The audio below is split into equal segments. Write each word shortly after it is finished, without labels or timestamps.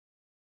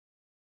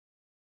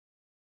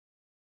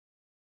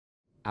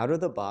Out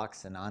of the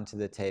box and onto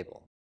the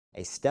table,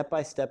 a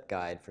step-by-step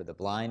guide for the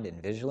blind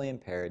and visually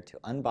impaired to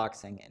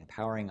unboxing and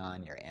powering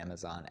on your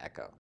Amazon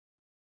Echo.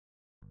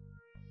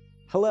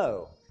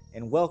 Hello,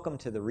 and welcome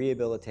to the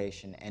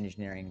Rehabilitation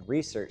Engineering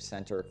Research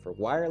Center for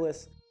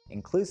Wireless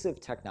Inclusive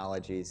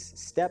Technologies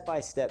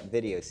step-by-step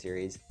video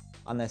series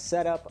on the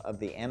setup of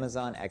the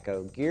Amazon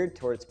Echo geared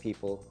towards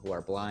people who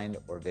are blind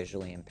or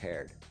visually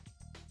impaired.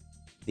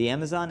 The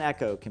Amazon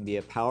Echo can be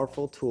a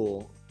powerful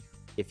tool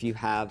if you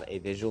have a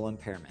visual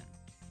impairment.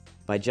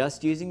 By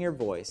just using your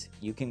voice,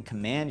 you can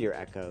command your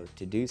Echo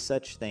to do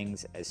such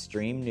things as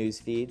stream news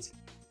feeds,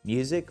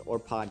 music or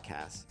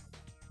podcasts,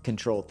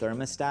 control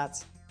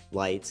thermostats,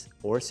 lights,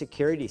 or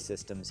security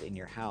systems in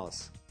your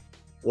house,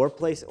 or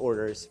place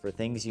orders for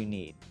things you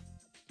need.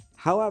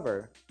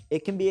 However,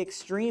 it can be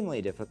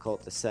extremely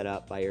difficult to set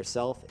up by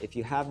yourself if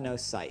you have no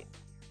sight.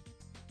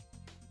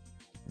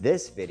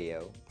 This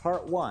video,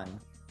 part 1,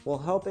 will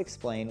help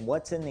explain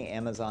what's in the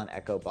Amazon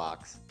Echo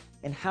box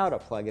and how to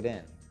plug it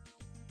in.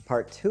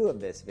 Part 2 of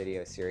this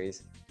video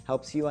series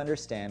helps you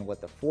understand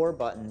what the 4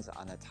 buttons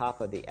on the top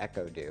of the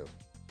Echo do.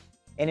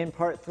 And in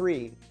part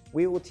 3,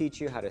 we will teach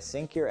you how to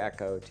sync your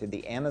Echo to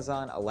the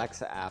Amazon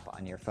Alexa app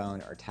on your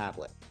phone or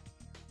tablet.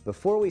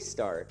 Before we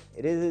start,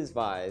 it is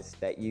advised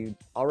that you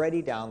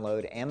already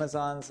download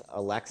Amazon's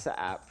Alexa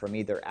app from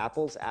either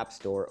Apple's App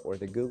Store or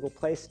the Google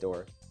Play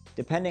Store,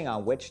 depending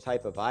on which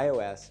type of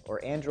iOS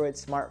or Android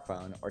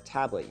smartphone or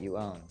tablet you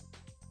own.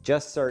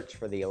 Just search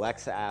for the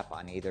Alexa app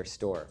on either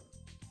store.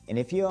 And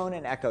if you own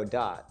an Echo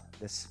Dot,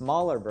 the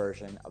smaller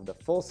version of the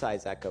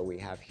full-size Echo we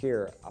have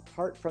here,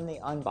 apart from the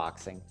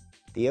unboxing,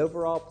 the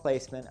overall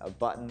placement of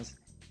buttons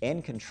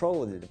and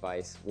control of the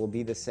device will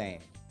be the same.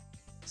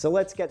 So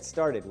let's get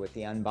started with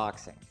the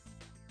unboxing.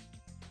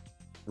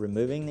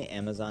 Removing the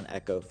Amazon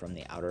Echo from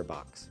the outer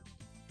box.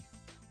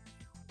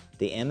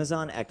 The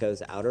Amazon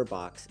Echo's outer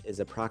box is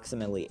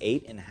approximately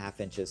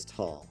 8.5 inches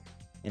tall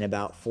and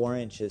about 4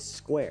 inches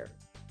square.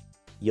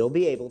 You'll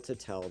be able to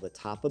tell the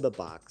top of the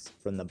box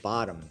from the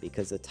bottom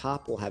because the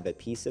top will have a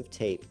piece of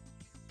tape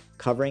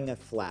covering a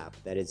flap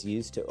that is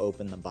used to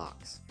open the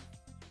box.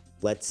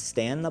 Let's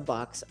stand the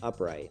box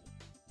upright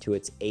to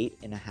its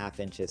 8.5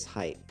 inches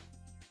height.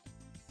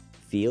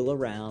 Feel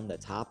around the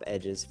top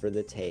edges for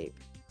the tape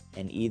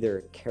and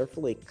either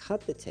carefully cut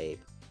the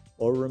tape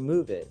or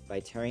remove it by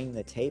tearing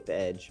the tape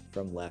edge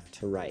from left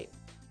to right.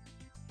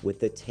 With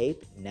the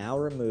tape now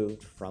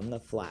removed from the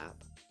flap,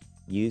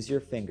 use your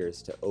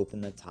fingers to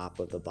open the top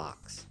of the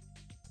box.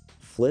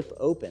 Flip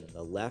open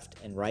the left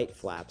and right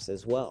flaps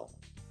as well.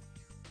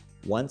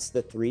 Once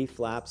the 3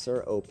 flaps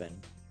are open,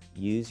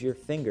 use your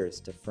fingers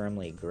to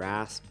firmly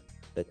grasp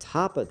the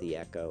top of the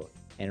Echo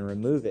and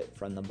remove it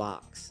from the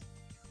box.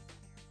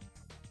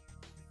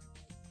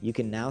 You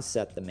can now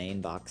set the main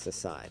box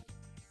aside.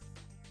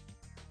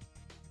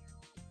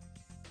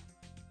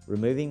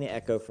 Removing the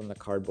Echo from the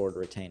cardboard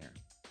retainer.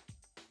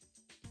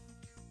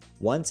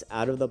 Once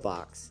out of the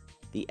box,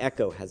 the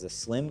Echo has a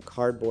slim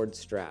cardboard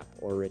strap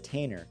or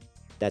retainer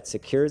that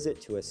secures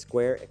it to a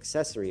square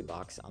accessory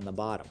box on the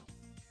bottom.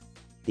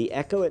 The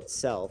Echo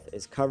itself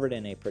is covered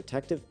in a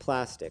protective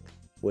plastic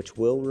which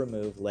we'll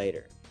remove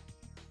later.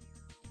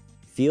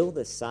 Feel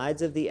the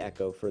sides of the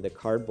Echo for the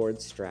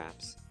cardboard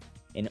straps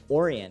and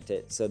orient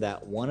it so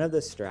that one of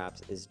the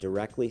straps is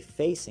directly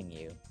facing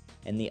you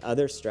and the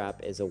other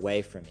strap is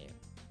away from you.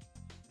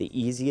 The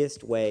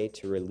easiest way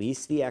to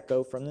release the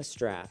Echo from the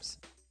straps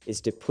is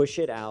to push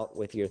it out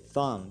with your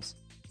thumbs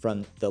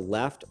from the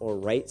left or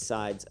right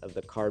sides of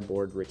the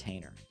cardboard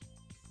retainer.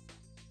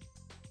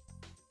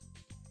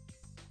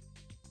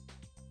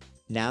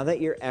 Now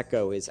that your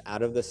Echo is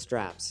out of the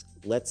straps,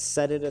 let's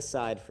set it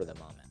aside for the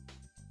moment.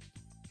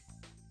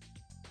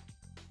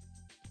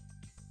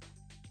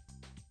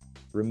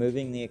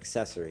 Removing the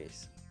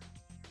accessories.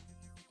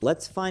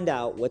 Let's find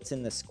out what's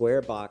in the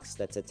square box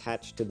that's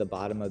attached to the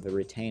bottom of the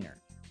retainer.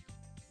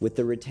 With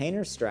the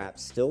retainer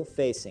straps still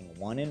facing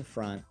one in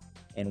front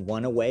and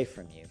one away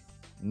from you,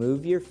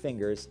 move your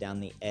fingers down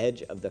the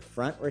edge of the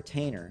front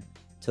retainer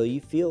till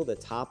you feel the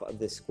top of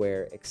the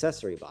square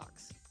accessory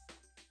box.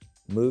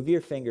 Move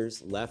your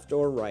fingers left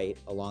or right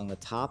along the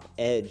top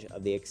edge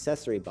of the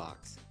accessory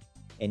box,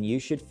 and you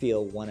should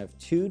feel one of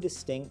 2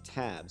 distinct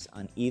tabs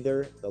on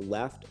either the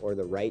left or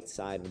the right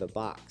side of the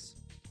box.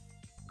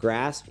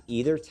 Grasp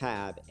either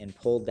tab and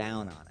pull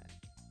down on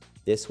it.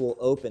 This will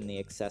open the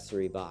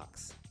accessory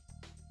box.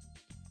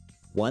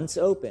 Once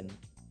open,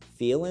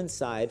 feel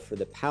inside for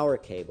the power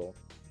cable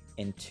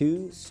and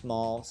 2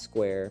 small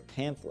square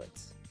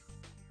pamphlets.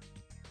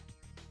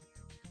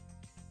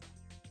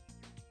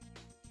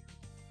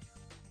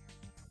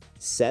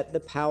 Set the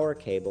power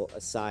cable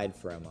aside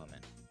for a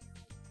moment.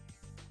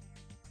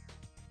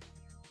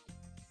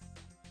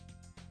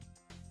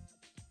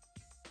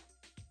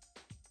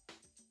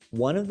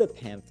 One of the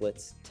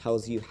pamphlets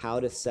tells you how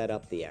to set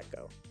up the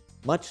Echo,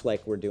 much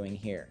like we're doing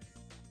here.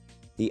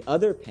 The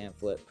other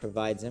pamphlet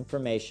provides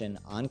information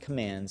on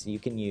commands you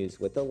can use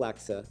with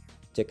Alexa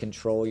to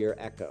control your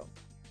Echo.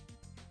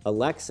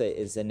 Alexa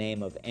is the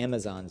name of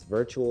Amazon's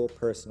virtual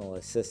personal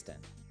assistant.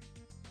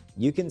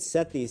 You can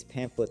set these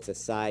pamphlets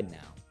aside now.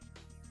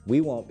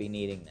 We won't be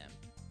needing them.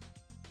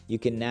 You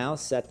can now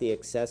set the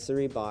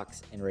accessory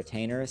box and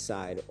retainer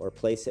aside or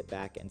place it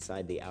back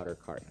inside the outer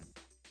carton.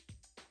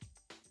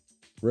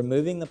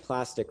 Removing the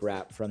plastic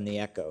wrap from the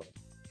Echo.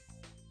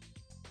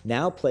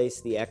 Now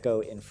place the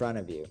Echo in front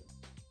of you.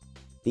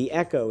 The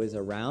Echo is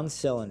a round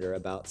cylinder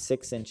about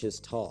 6 inches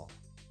tall.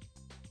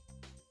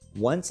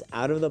 Once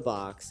out of the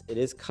box, it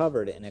is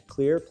covered in a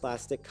clear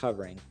plastic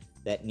covering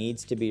that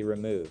needs to be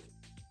removed.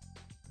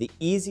 The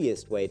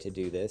easiest way to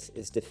do this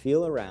is to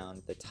feel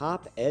around the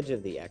top edge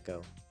of the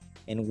Echo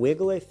and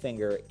wiggle a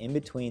finger in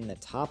between the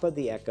top of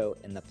the Echo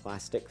and the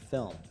plastic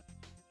film.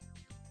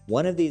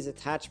 One of these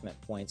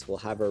attachment points will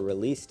have a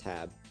release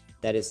tab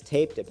that is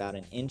taped about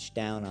 1 inch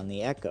down on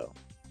the Echo.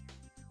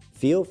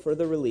 Feel for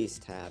the release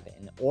tab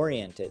and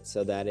orient it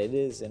so that it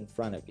is in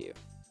front of you.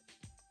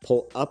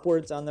 Pull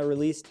upwards on the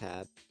release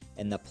tab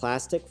and the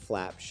plastic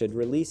flap should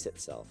release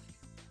itself.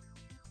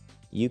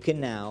 You can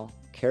now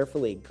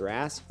carefully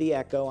grasp the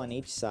Echo on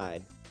each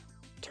side,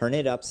 turn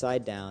it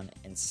upside down,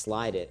 and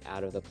slide it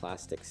out of the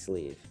plastic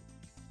sleeve.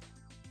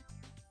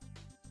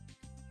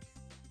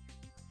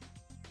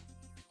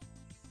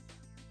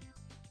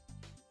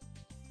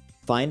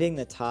 Finding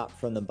the top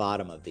from the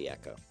bottom of the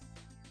Echo.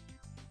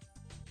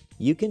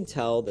 You can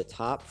tell the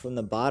top from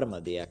the bottom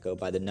of the Echo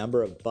by the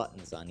number of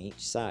buttons on each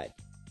side.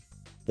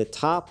 The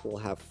top will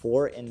have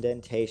 4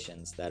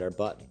 indentations that are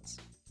buttons.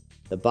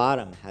 The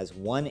bottom has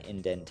 1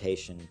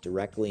 indentation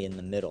directly in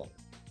the middle.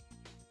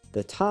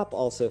 The top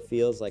also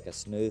feels like a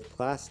smooth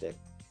plastic,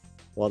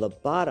 while the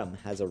bottom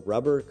has a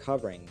rubber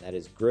covering that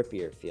is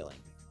grippier feeling.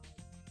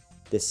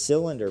 The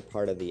cylinder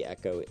part of the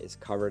Echo is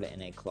covered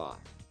in a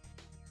cloth.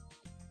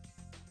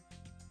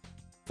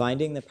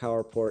 Finding the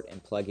power port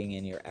and plugging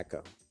in your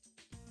Echo.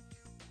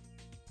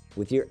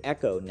 With your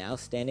Echo now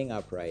standing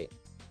upright,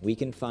 we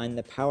can find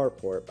the power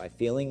port by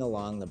feeling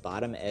along the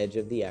bottom edge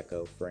of the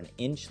Echo for an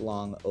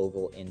inch-long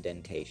oval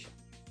indentation.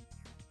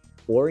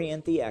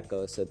 Orient the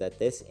Echo so that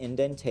this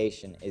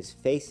indentation is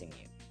facing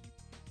you.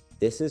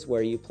 This is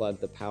where you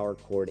plug the power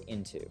cord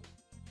into.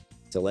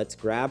 So let's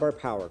grab our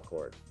power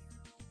cord.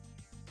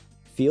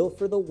 Feel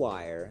for the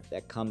wire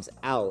that comes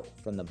out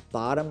from the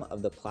bottom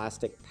of the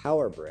plastic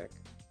power brick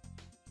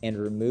and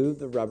remove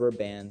the rubber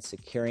band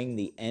securing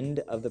the end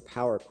of the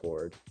power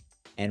cord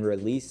and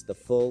release the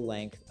full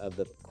length of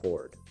the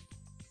cord.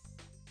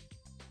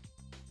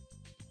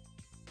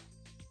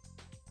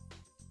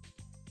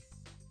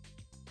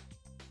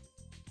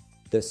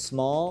 The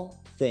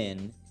small,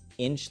 thin,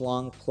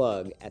 inch-long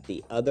plug at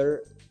the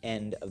other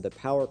end of the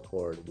power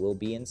cord will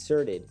be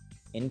inserted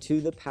into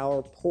the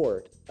power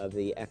port of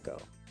the Echo.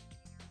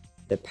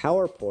 The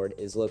power port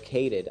is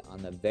located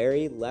on the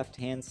very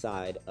left-hand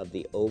side of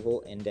the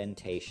oval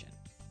indentation.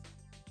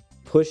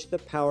 Push the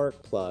power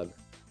plug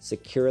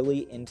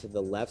securely into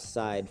the left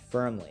side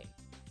firmly.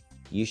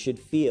 You should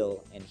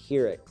feel and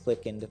hear it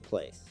click into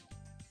place.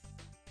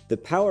 The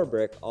power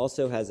brick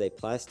also has a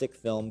plastic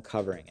film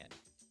covering it.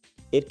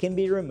 It can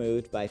be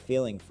removed by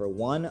feeling for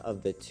one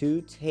of the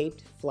 2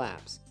 taped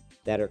flaps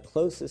that are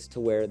closest to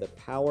where the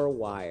power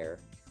wire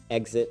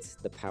exits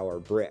the power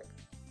brick.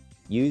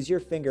 Use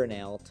your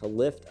fingernail to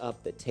lift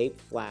up the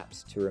taped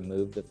flaps to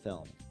remove the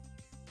film.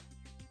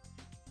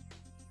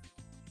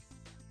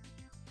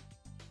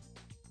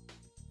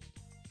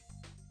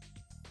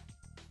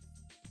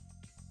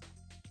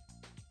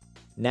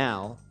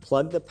 Now,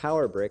 plug the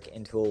power brick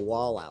into a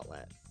wall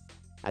outlet.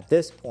 At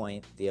this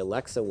point, the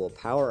Alexa will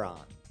power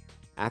on.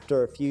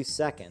 After a few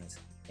seconds,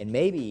 and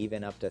maybe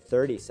even up to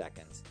 30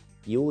 seconds,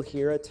 you will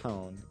hear a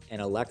tone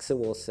and Alexa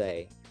will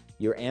say,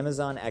 "Your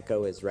Amazon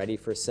Echo is ready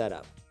for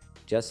setup.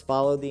 Just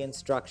follow the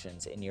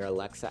instructions in your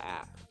Alexa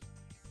app."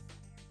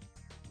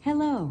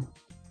 Hello.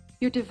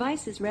 Your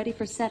device is ready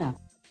for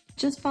setup.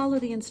 Just follow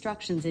the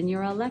instructions in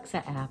your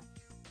Alexa app.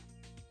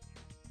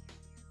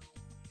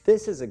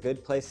 This is a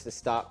good place to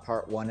stop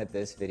part 1 of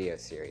this video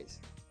series.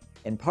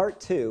 In part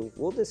 2,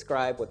 we'll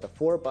describe what the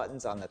 4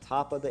 buttons on the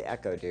top of the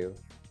Echo do,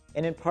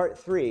 and in part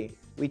 3,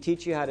 we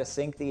teach you how to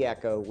sync the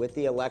Echo with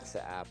the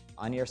Alexa app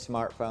on your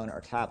smartphone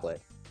or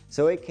tablet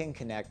so it can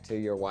connect to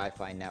your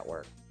Wi-Fi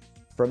network.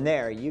 From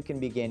there, you can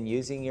begin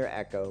using your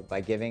Echo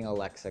by giving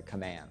Alexa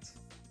commands.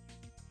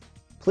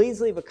 Please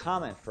leave a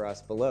comment for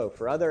us below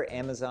for other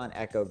Amazon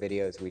Echo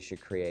videos we should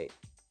create,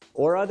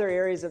 or other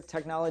areas of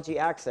technology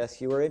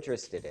access you are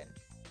interested in.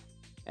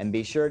 And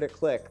be sure to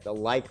click the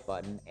like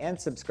button and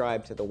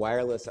subscribe to the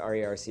Wireless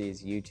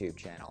RERC's YouTube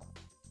channel.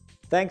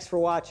 Thanks for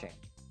watching.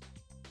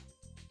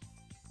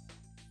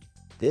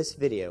 This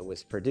video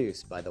was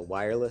produced by the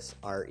Wireless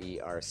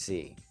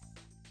RERC.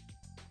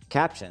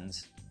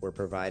 Captions were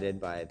provided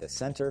by the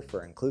Center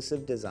for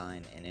Inclusive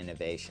Design and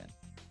Innovation.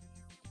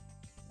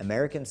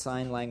 American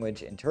Sign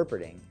Language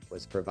interpreting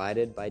was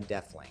provided by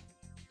Deaflink.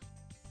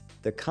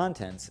 The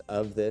contents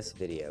of this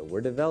video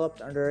were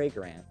developed under a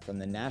grant from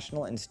the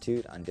National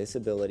Institute on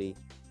Disability,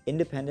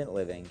 Independent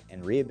Living,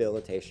 and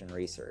Rehabilitation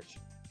Research,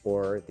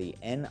 or the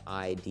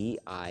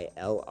NIDILRR.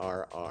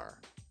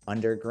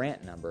 under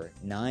grant number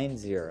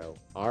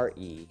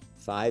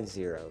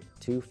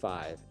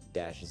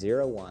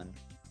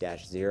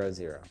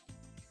 90RE5025-01-00.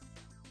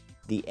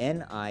 The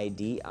NIDILRR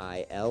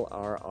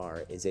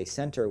is a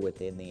center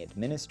within the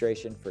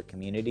Administration for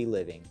Community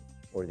Living,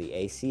 or the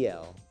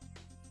ACL,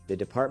 the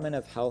Department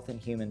of Health and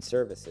Human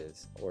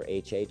Services, or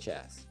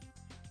HHS.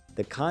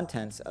 The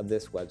contents of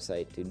this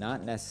website do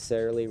not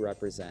necessarily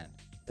represent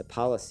the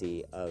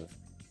policy of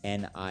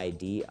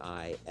NIDILRR,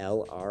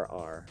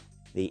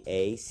 the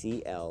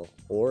ACL,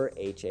 or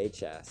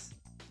HHS,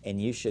 and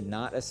you should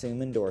not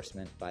assume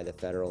endorsement by the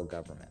federal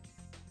government.